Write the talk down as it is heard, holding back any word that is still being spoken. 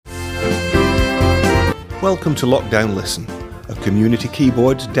Welcome to Lockdown Listen, a Community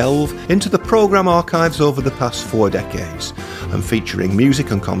Keyboards delve into the programme archives over the past 4 decades and featuring music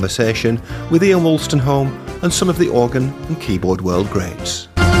and conversation with Ian Wolstenholme and some of the organ and keyboard world greats.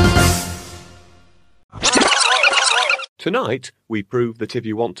 Tonight, we prove that if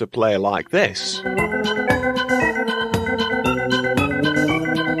you want to play like this,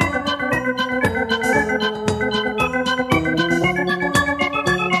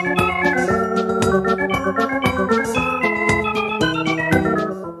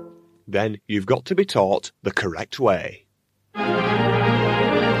 then you've got to be taught the correct way.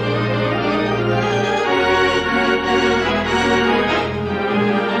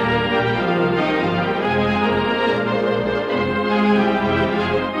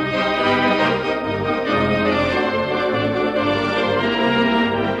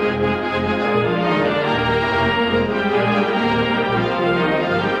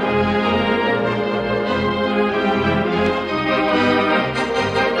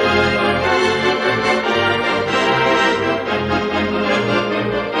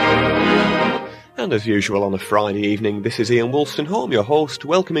 And as usual on a Friday evening, this is Ian Wolstenholme, your host,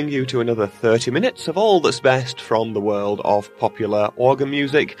 welcoming you to another 30 minutes of all that's best from the world of popular organ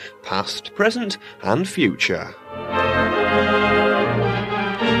music, past, present and future.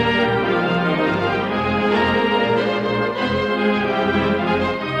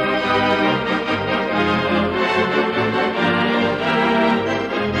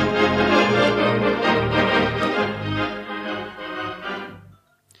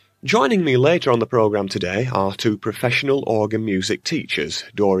 Joining me later on the programme today are 2 professional organ music teachers,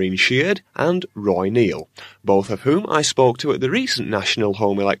 Doreen Sheard and Roy Neal, both of whom I spoke to at the recent National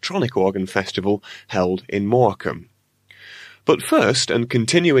Home Electronic Organ Festival held in Morecambe. But first, and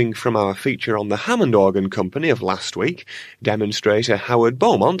continuing from our feature on the Hammond Organ Company of last week, demonstrator Howard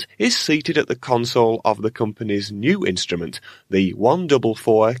Beaumont is seated at the console of the company's new instrument, the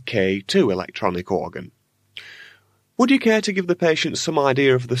 144K2 electronic organ. Would you care to give the patients some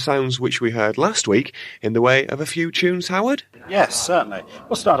idea of the sounds which we heard last week in the way of a few tunes, Howard? Yes, certainly.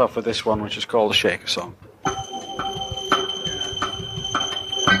 We'll start off with this one, which is called the Shaker Song.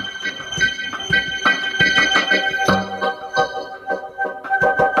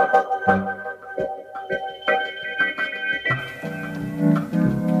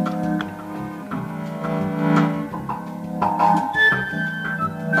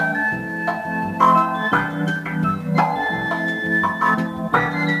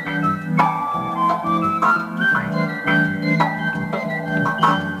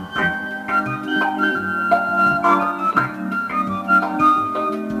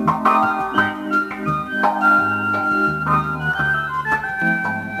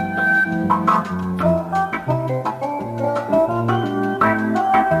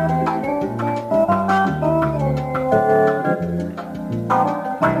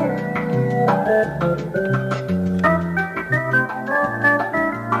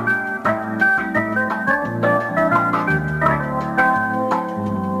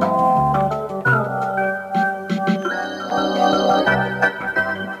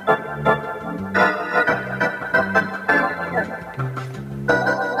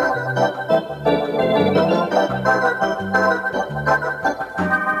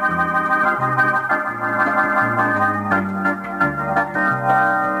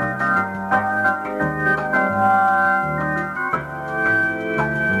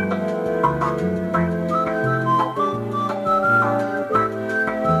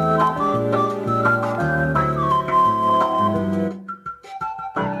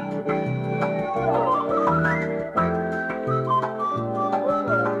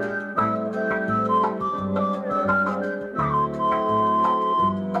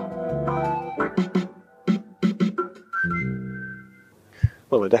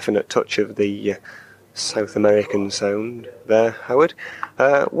 Well, a definite touch of the South American sound there, Howard.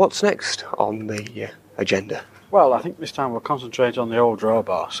 What's next on the agenda? Well, I think this time we'll concentrate on the old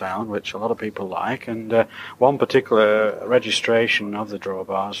drawbar sound, which a lot of people like, and one particular registration of the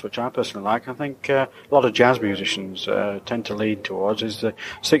drawbars, which I personally like, I think a lot of jazz musicians tend to lean towards, is the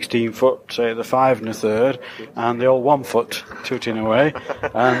 16-foot, the 5 1/3, and the old 1 foot tooting away,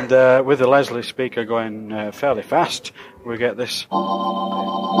 and with the Leslie speaker going fairly fast, we get this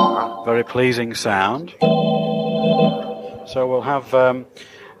very pleasing sound. So we'll have...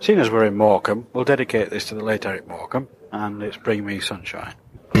 Seeing as we're in Morecambe, we'll dedicate this to the late Eric Morecambe, and it's Bring Me Sunshine.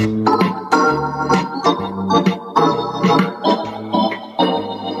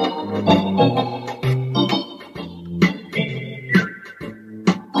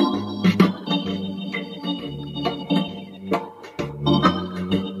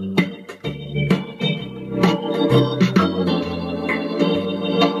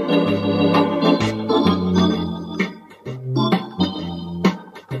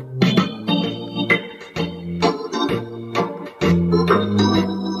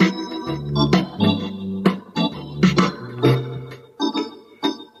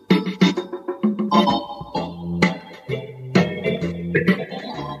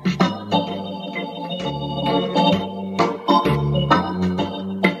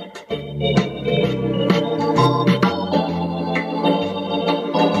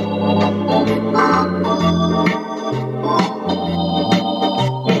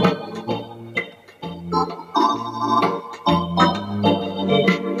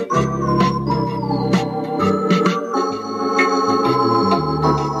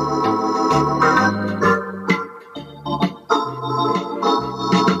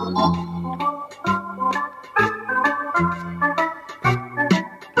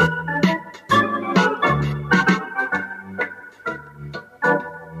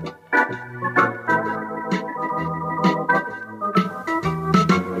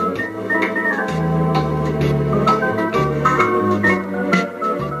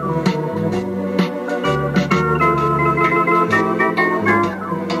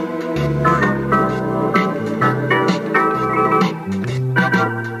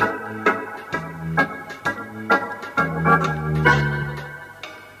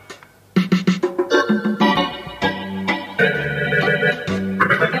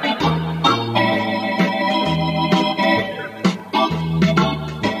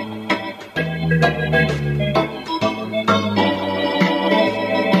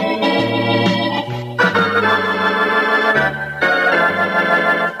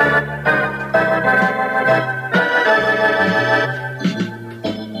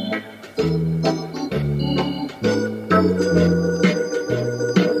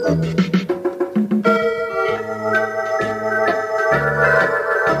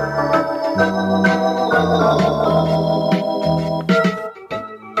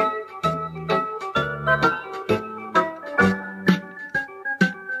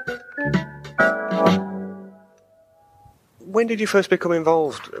 When did you first become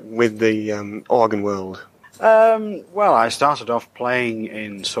involved with the organ world? Well, I started off playing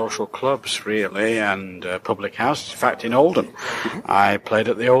in social clubs, really, and public houses. In fact, in Oldham, I played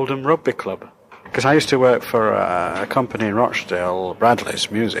at the Oldham Rugby Club. Because I used to work for a company in Rochdale, Bradley's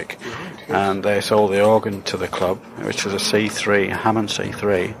Music, and they sold the organ to the club, which was a C3, a Hammond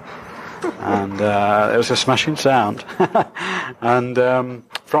C3, and it was a smashing sound. And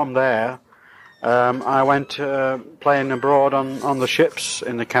from there, I went playing abroad on the ships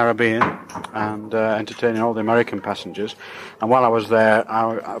in the Caribbean and entertaining all the American passengers. And while I was there,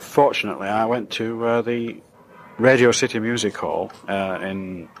 fortunately, I went to the Radio City Music Hall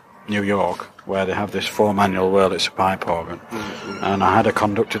in New York, where they have this 4-manual Wurlitzer pipe organ. And I had a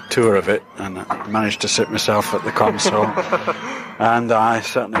conducted tour of it, and I managed to sit myself at the console. And I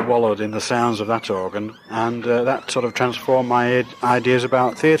certainly wallowed in the sounds of that organ, and that sort of transformed my ideas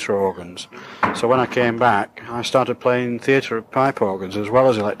about theatre organs. So when I came back, I started playing theatre pipe organs as well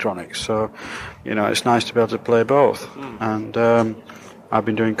as electronics. So, you know, it's nice to be able to play both. And I've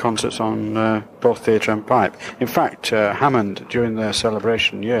been doing concerts on both theatre and pipe. In fact, Hammond, during their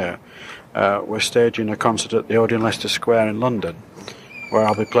celebration year, we're staging a concert at the Odeon Leicester Square in London, where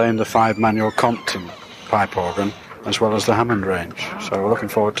I'll be playing the 5-manual Compton pipe organ, as well as the Hammond range. So we're looking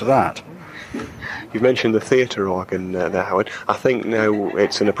forward to that. You've mentioned the theatre organ there, Howard. I think now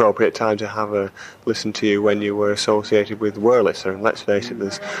it's an appropriate time to have a listen to you when you were associated with Wurlitzer. And let's face it,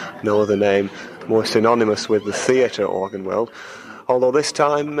 there's no other name more synonymous with the theatre organ world. Although this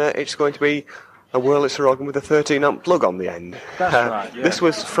time it's going to be a Wurlitzer organ with a 13-amp plug on the end. That's right, yeah. This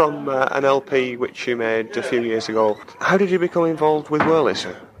was from an LP which you made a few years ago. How did you become involved with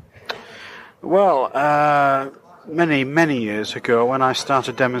Wurlitzer? Well, many years ago, when I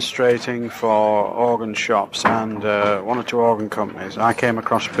started demonstrating for organ shops and one or two organ companies, I came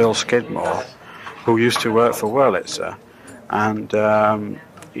across Bill Skidmore, who used to work for Wurlitzer, and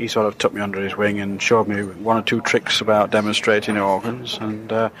he sort of took me under his wing and showed me one or two tricks about demonstrating organs,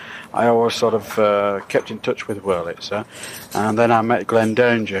 and I always sort of kept in touch with Wurlitzer. And then I met Glenn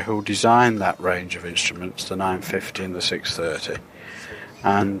Derringer, who designed that range of instruments, the 950 and the 630.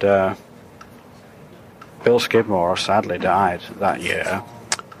 And Bill Skidmore sadly died that year,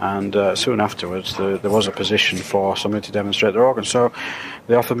 and soon afterwards there was a position for somebody to demonstrate their organ, so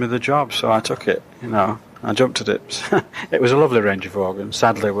they offered me the job, so I took it, you know. I jumped at it. It was a lovely range of organs.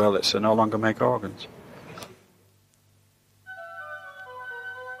 Sadly, Wurlitzer no longer make organs.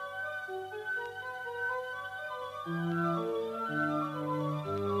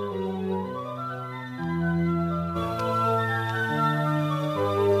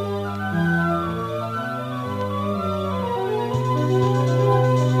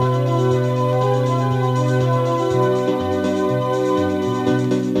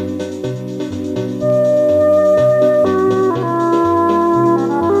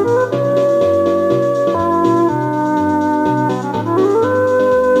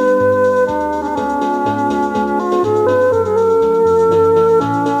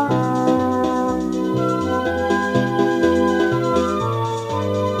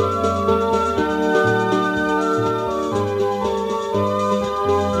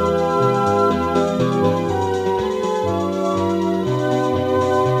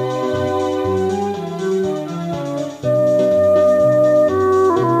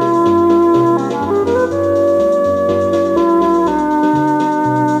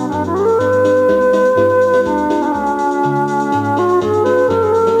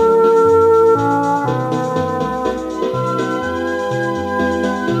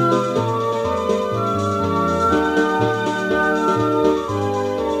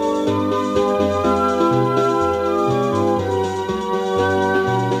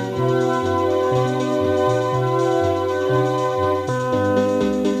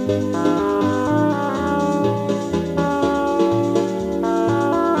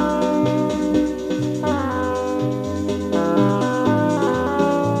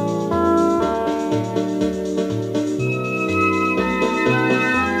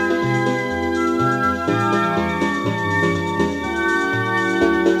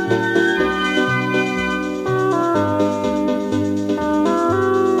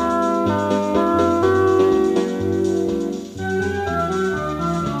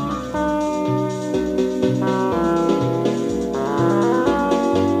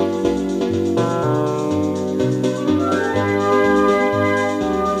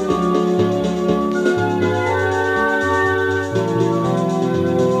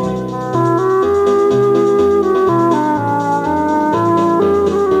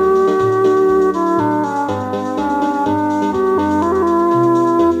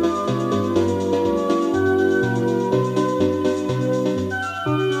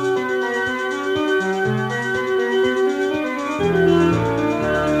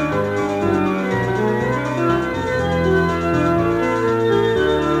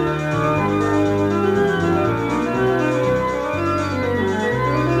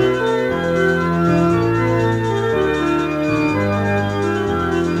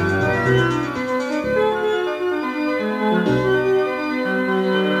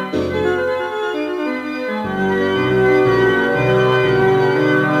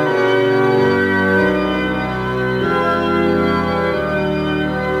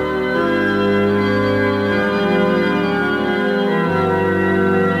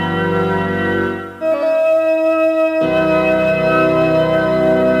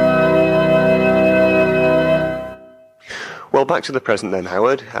 back to the present then,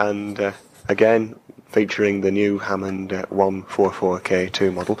 Howard, and again, featuring the new Hammond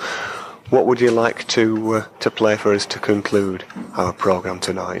 144K2 model. What would you like to play for us to conclude our programme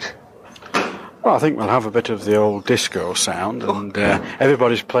tonight? Well, I think we'll have a bit of the old disco sound, and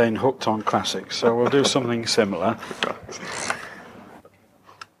everybody's playing Hooked on Classics, so we'll do something similar.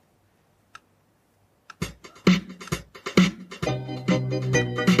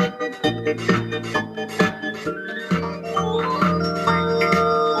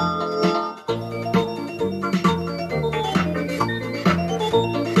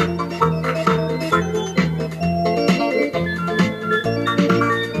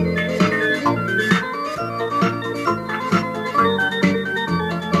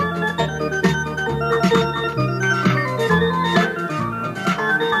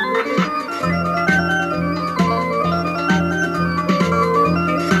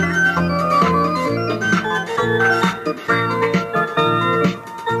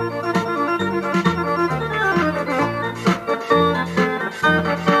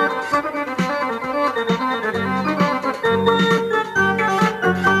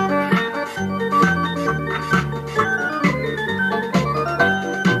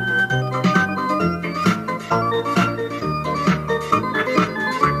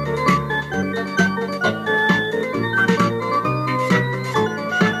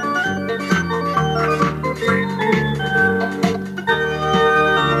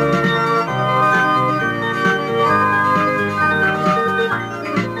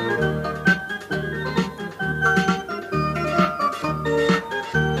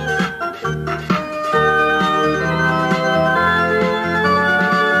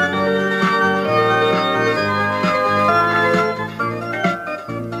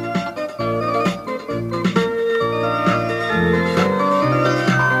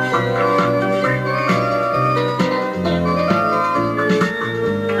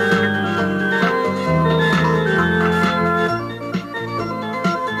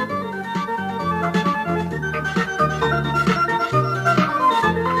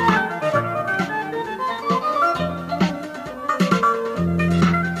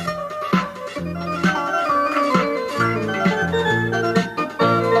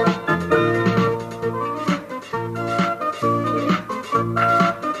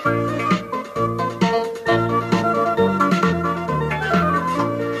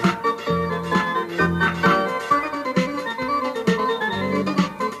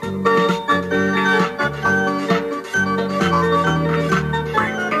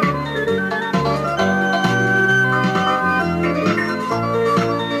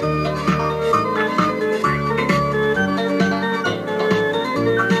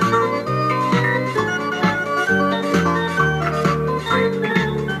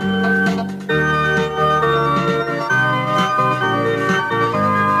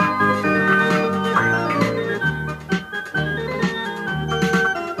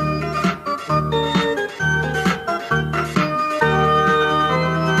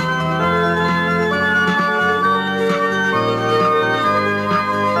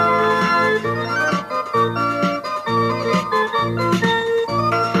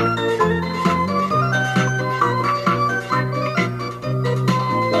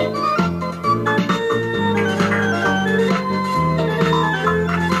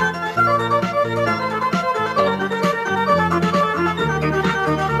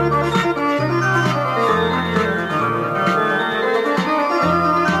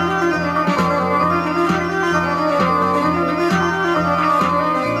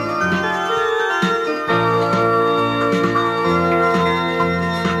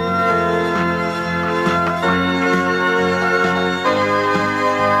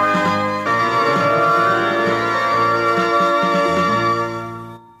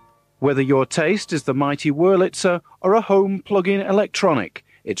 Whether your taste is the mighty Wurlitzer or a home plug-in electronic,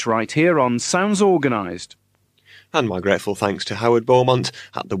 it's right here on Sounds Organised. And my grateful thanks to Howard Beaumont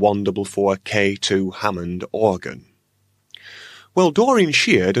at the 144K2 Hammond organ. Well, Doreen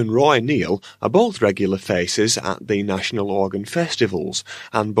Sheard and Roy Neal are both regular faces at the National Organ Festivals,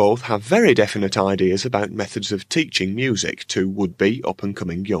 and both have very definite ideas about methods of teaching music to would-be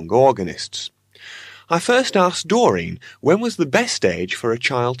up-and-coming young organists. I first asked Doreen when was the best age for a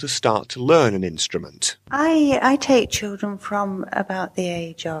child to start to learn an instrument. I take children from about the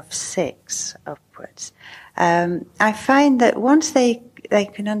age of 6 upwards. I find that once they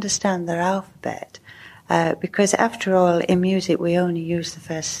can understand their alphabet, because after all, in music we only use the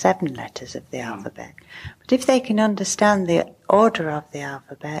first 7 letters of the alphabet. But if they can understand the order of the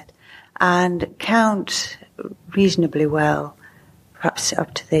alphabet and count reasonably well, perhaps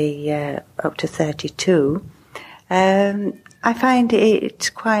up to 32, I find it's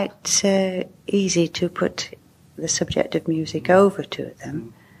quite easy to put the subject of music over to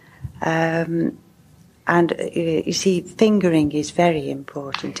them. And you see, fingering is very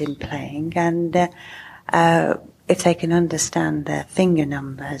important in playing, and if they can understand their finger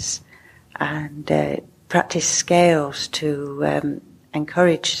numbers and practice scales to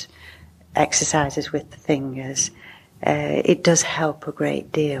encourage exercises with the fingers, it does help a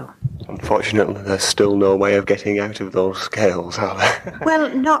great deal. Unfortunately, there's still no way of getting out of those scales, are there?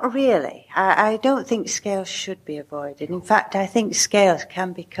 Well, not really. I don't think scales should be avoided. In fact, I think scales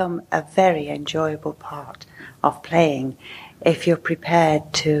can become a very enjoyable part of playing if you're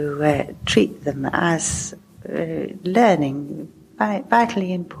prepared to treat them as learning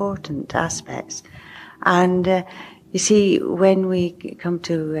vitally important aspects. And you see, when we come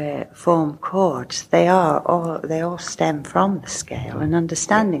to form chords, they all stem from the scale and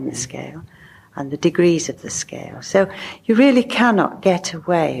understanding the scale and the degrees of the scale. So you really cannot get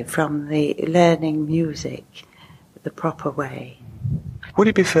away from the learning music the proper way. Would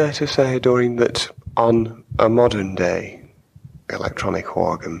it be fair to say, Doreen, that on a modern day electronic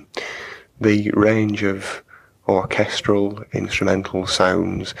organ, the range of orchestral, instrumental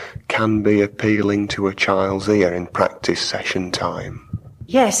sounds can be appealing to a child's ear in practice session time?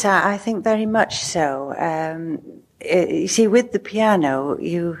 Yes, I think very much so. You see, with the piano,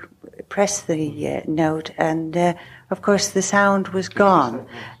 you press the note and, of course, the sound was gone.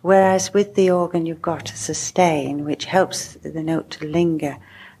 Whereas with the organ, you've got a sustain, which helps the note to linger.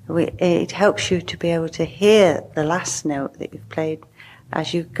 It helps you to be able to hear the last note that you've played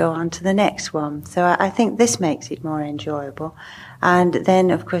as you go on to the next one. So I think this makes it more enjoyable. And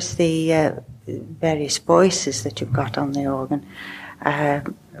then, of course, the various voices that you've got on the organ,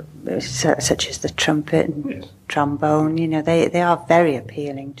 such as the trumpet and trombone, they are very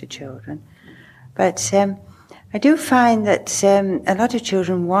appealing to children. But I do find that a lot of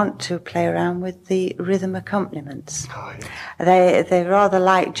children want to play around with the rhythm accompaniments. Oh, yes. They rather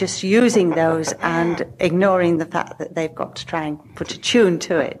like just using those and ignoring the fact that they've got to try and put a tune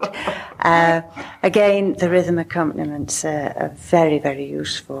to it. Again, the rhythm accompaniments are very, very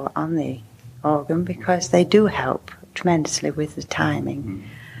useful on the organ because they do help tremendously with the timing.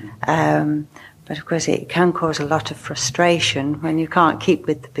 But of course it can cause a lot of frustration when you can't keep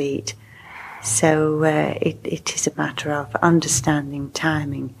with the beat. So it is a matter of understanding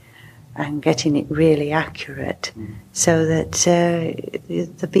timing and getting it really accurate so that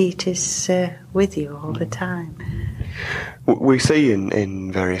the beat is with you all the time. We see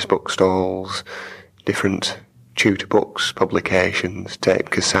in various bookstalls different tutor books, publications,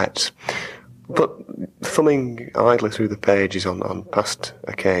 tape cassettes, but thumbing idly through the pages on past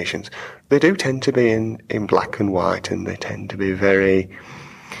occasions, they do tend to be in black and white, and they tend to be very,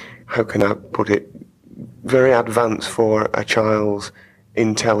 how can I put it, very advanced for a child's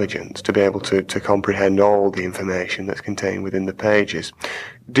intelligence to be able to comprehend all the information that's contained within the pages.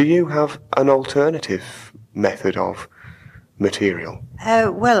 Do you have an alternative method of material?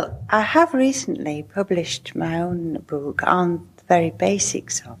 Well, I have recently published my own book on the very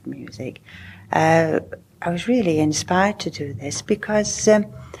basics of music. I was really inspired to do this because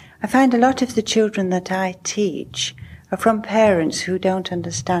I find a lot of the children that I teach are from parents who don't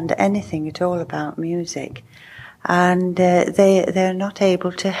understand anything at all about music, and they're not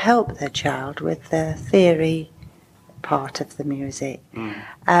able to help their child with the theory part of the music.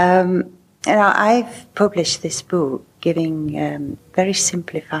 I've published this book giving very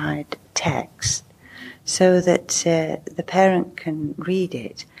simplified text so that the parent can read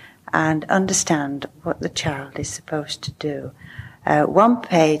it and understand what the child is supposed to do. One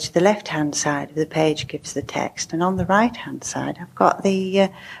page, the left-hand side of the page gives the text, and on the right-hand side I've got a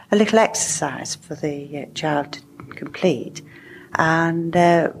little exercise for the child to complete. And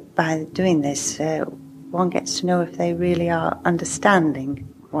by doing this, one gets to know if they really are understanding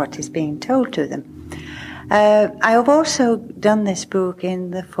what is being told to them. I have also done this book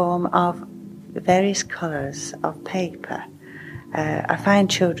in the form of various colours of paper. I find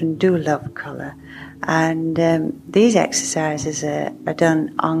children do love colour, and these exercises are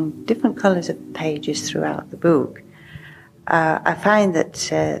done on different colours of pages throughout the book. I find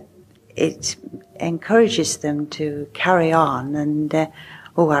that it encourages them to carry on and,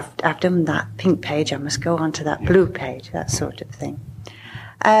 I've done that pink page, I must go on to that blue page, that sort of thing.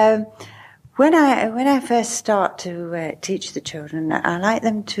 When I first start to teach the children, I like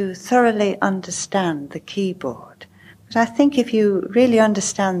them to thoroughly understand the keyboard. But I think if you really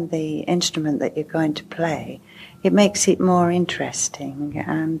understand the instrument that you're going to play, it makes it more interesting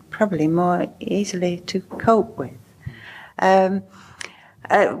and probably more easily to cope with.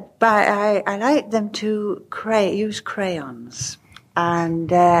 But I like them to use crayons and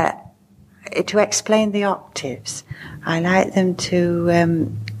to explain the octaves. I like them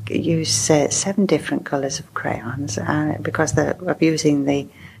to use 7 different colours of crayons because of using the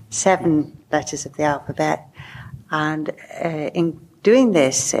 7 letters of the alphabet. And in doing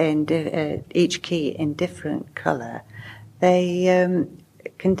this, in each key in different colour, they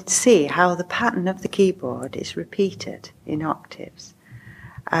can see how the pattern of the keyboard is repeated in octaves.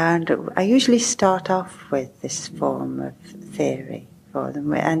 And I usually start off with this form of theory for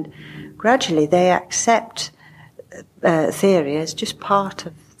them, and gradually they accept theory as just part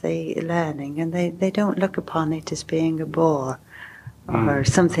of the learning, and they don't look upon it as being a bore or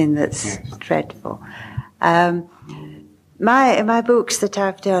something that's dreadful. My books that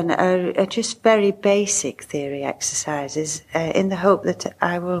I've done are just very basic theory exercises in the hope that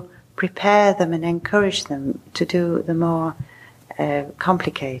I will prepare them and encourage them to do the more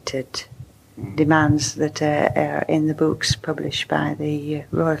complicated demands that are in the books published by the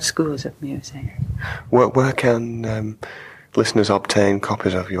Royal Schools of Music. Where can listeners obtain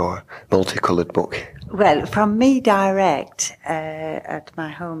copies of your multicoloured book? Well, from me direct at my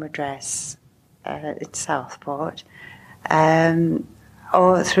home address in Southport,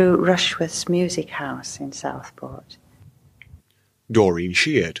 or through Rushworth's Music House in Southport. Doreen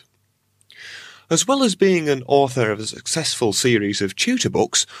Sheard. As well as being an author of a successful series of tutor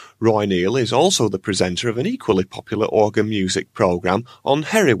books, Roy Neal is also the presenter of an equally popular organ music programme on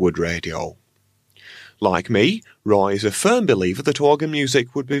Hereward Radio. Like me, Roy is a firm believer that organ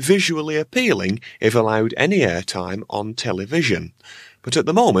music would be visually appealing if allowed any airtime on television. But at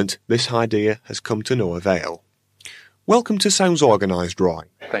the moment, this idea has come to no avail. Welcome to Sounds Organised, Roy.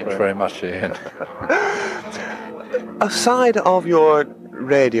 Thanks very much, Ian. Aside of your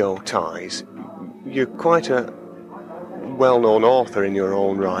radio ties, you're quite a well-known author in your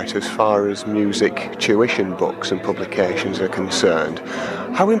own right as far as music tuition books and publications are concerned.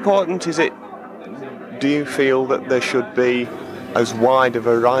 How important is it, do you feel, that there should be as wide a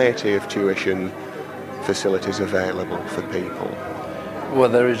variety of tuition facilities available for people? Well,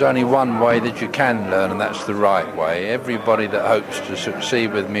 there is only one way that you can learn, and that's the right way. Everybody that hopes to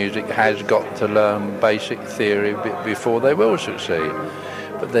succeed with music has got to learn basic theory before they will succeed.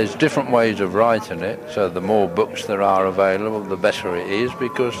 But there's different ways of writing it, so the more books there are available, the better it is,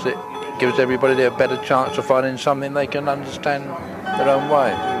 because it gives everybody a better chance of finding something they can understand their own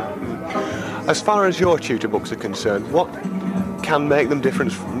way. As far as your tutor books are concerned, what can make them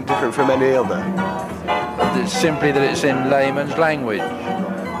different from any other? It's simply that it's in layman's language.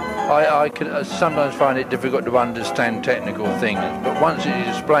 I sometimes find it difficult to understand technical things, but once it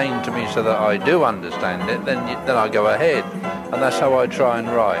is explained to me so that I do understand it, then I go ahead, and that's how I try and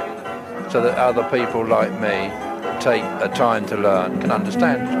write, so that other people like me that take a time to learn can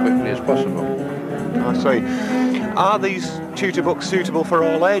understand as quickly as possible. I see. Are these tutor books suitable for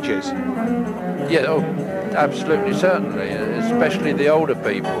all ages? Yeah, absolutely, certainly, especially the older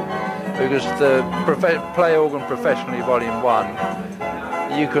people. Because the Play Organ Professionally Volume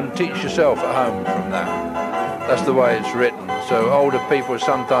 1, you can teach yourself at home from that. That's the way it's written. So older people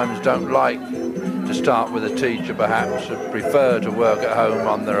sometimes don't like to start with a teacher, perhaps, or prefer to work at home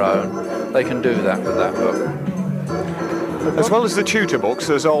on their own. They can do that with that book. As well as the tutor books,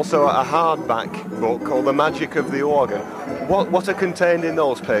 there's also a hardback book called The Magic of the Organ. What are contained in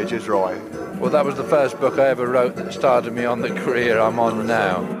those pages, Roy? Well, that was the first book I ever wrote that started me on the career I'm on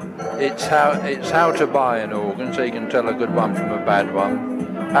now. It's how to buy an organ so you can tell a good one from a bad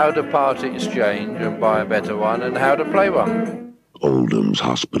one, how to part exchange and buy a better one, and how to play one. Oldham's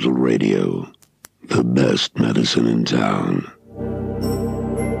Hospital Radio, the best medicine in town.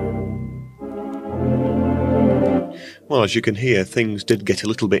 Well, as you can hear, things did get a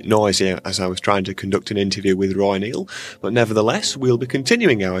little bit noisy as I was trying to conduct an interview with Roy Neal, but nevertheless, we'll be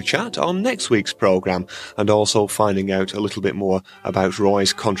continuing our chat on next week's programme and also finding out a little bit more about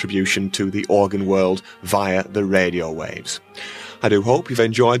Roy's contribution to the organ world via the radio waves. I do hope you've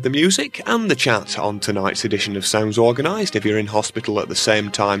enjoyed the music and the chat on tonight's edition of Sounds Organised. If you're in hospital at the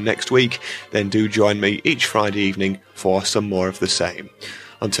same time next week, then do join me each Friday evening for some more of the same.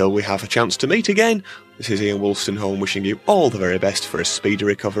 Until we have a chance to meet again, this is Ian Wolstenholme wishing you all the very best for a speedy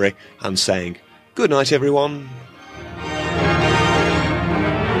recovery and saying good night, everyone.